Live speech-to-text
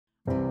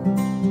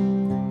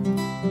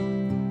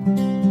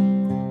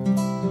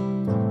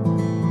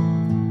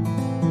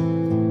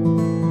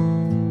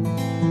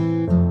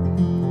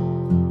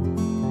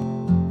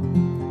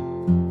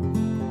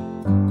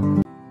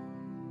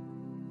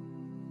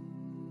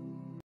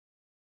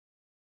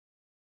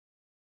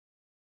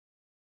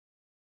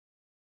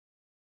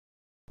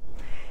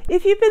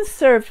If you've been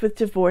served with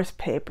divorce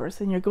papers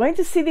and you're going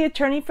to see the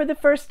attorney for the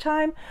first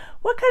time,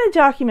 what kind of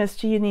documents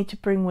do you need to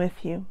bring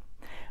with you?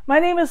 My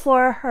name is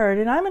Laura Hurd,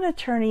 and I'm an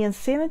attorney in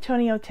San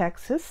Antonio,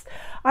 Texas.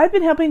 I've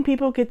been helping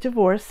people get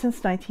divorced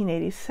since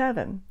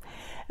 1987.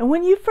 And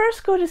when you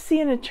first go to see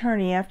an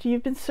attorney after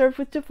you've been served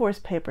with divorce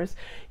papers,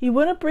 you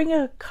want to bring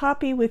a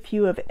copy with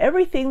you of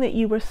everything that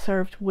you were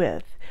served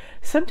with.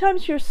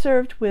 Sometimes you're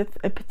served with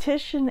a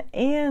petition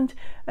and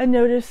a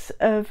notice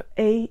of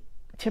a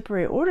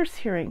temporary orders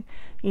hearing.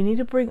 You need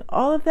to bring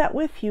all of that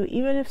with you,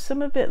 even if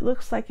some of it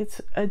looks like it's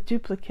a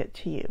duplicate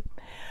to you.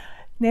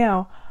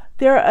 Now,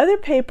 there are other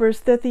papers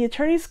that the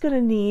attorney's going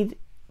to need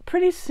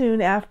pretty soon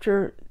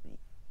after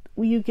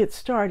you get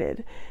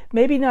started.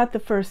 Maybe not the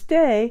first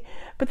day,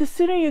 but the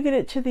sooner you get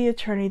it to the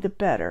attorney, the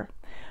better.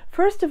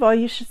 First of all,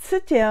 you should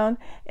sit down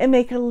and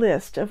make a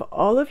list of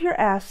all of your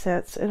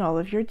assets and all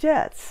of your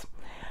debts.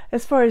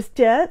 As far as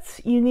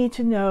debts, you need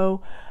to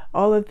know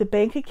all of the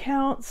bank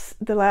accounts,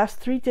 the last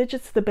 3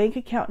 digits of the bank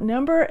account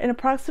number, and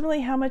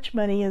approximately how much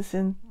money is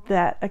in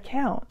that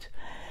account.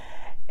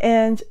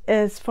 And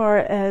as far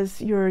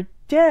as your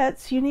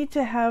debts, you need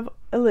to have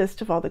a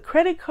list of all the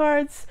credit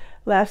cards,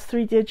 last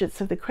 3 digits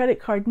of the credit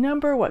card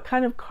number, what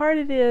kind of card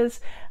it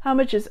is, how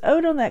much is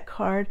owed on that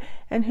card,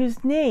 and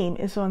whose name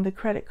is on the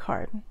credit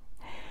card.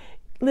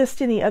 List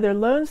any other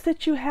loans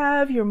that you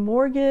have, your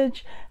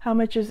mortgage, how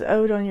much is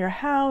owed on your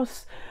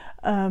house,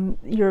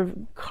 your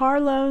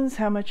car loans,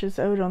 how much is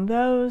owed on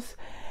those,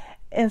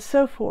 and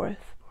so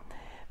forth.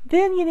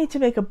 Then you need to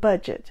make a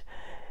budget.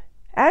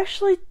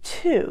 Actually,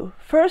 2.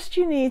 First,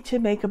 you need to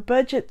make a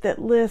budget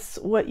that lists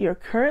what you're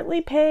currently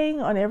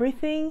paying on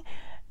everything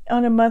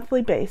on a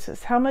monthly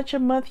basis. How much a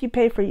month you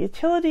pay for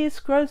utilities,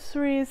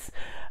 groceries,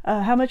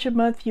 how much a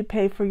month you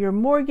pay for your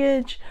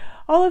mortgage,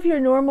 all of your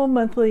normal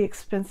monthly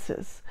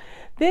expenses.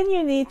 Then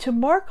you need to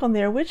mark on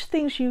there which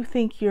things you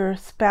think your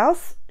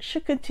spouse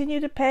should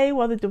continue to pay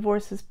while the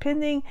divorce is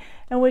pending,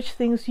 and which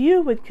things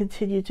you would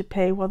continue to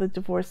pay while the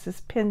divorce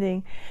is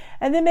pending.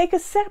 And then make a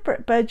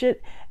separate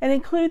budget and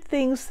include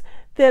things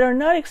that are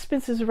not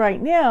expenses right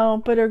now,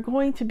 but are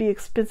going to be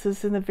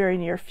expenses in the very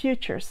near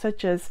future,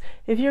 such as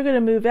if you're going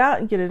to move out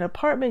and get an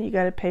apartment, you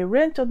got to pay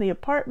rent on the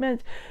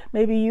apartment.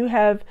 Maybe you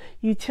have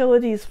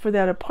utilities for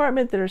that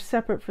apartment that are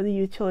separate for the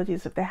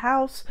utilities of the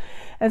house.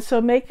 And so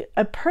make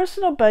a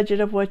personal budget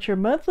of what your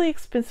monthly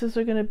expenses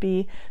are going to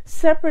be,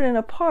 separate and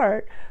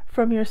apart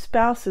from your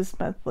spouse's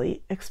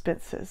monthly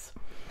expenses.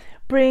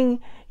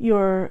 Bring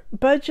your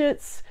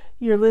budgets,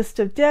 your list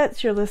of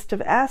debts, your list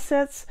of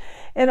assets,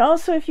 and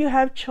also if you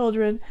have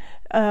children,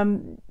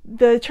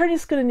 the attorney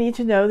is going to need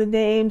to know the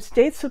names,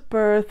 dates of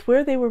birth,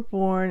 where they were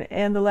born,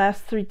 and the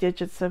last 3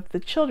 digits of the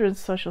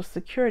children's social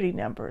security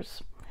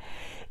numbers.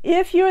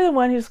 If you're the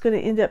one who's going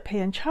to end up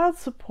paying child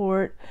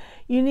support,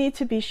 you need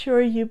to be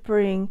sure you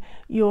bring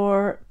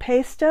your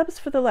pay stubs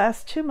for the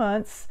last 2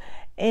 months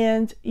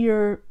and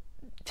your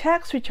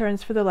tax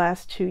returns for the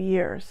last 2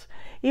 years.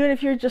 Even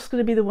if you're just going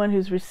to be the one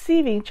who's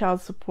receiving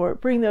child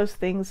support, bring those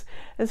things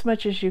as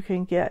much as you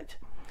can get.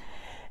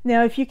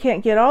 Now, if you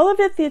can't get all of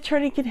it, the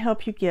attorney can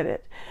help you get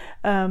it.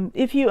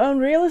 If you own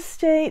real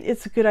estate,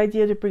 it's a good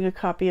idea to bring a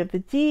copy of the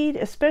deed,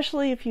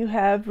 especially if you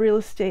have real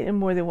estate in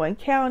more than one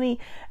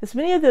county. As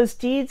many of those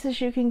deeds as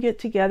you can get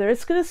together,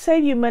 it's going to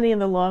save you money in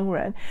the long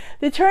run.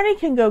 The attorney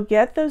can go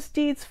get those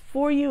deeds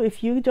for you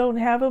if you don't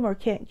have them or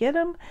can't get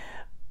them,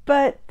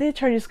 but the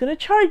attorney is going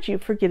to charge you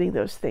for getting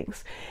those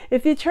things.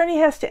 If the attorney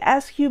has to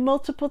ask you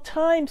multiple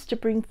times to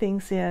bring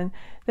things in,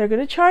 they're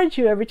going to charge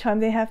you every time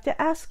they have to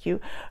ask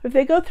you. If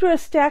they go through a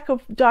stack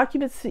of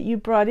documents that you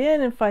brought in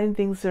and find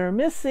things that are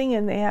missing,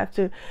 and they have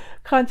to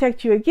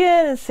contact you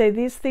again and say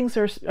these things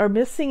are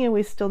missing and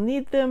we still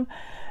need them,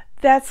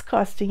 that's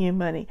costing you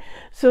money.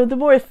 So the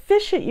more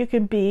efficient you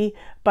can be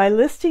by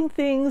listing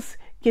things,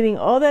 getting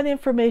all that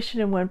information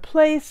in one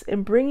place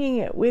and bringing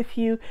it with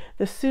you,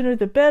 the sooner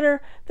the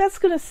better. That's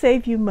going to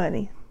save you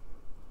money.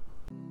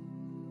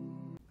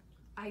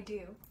 I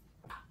do.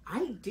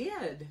 I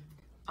did.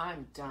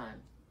 I'm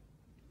done.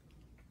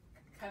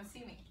 Come see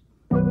me.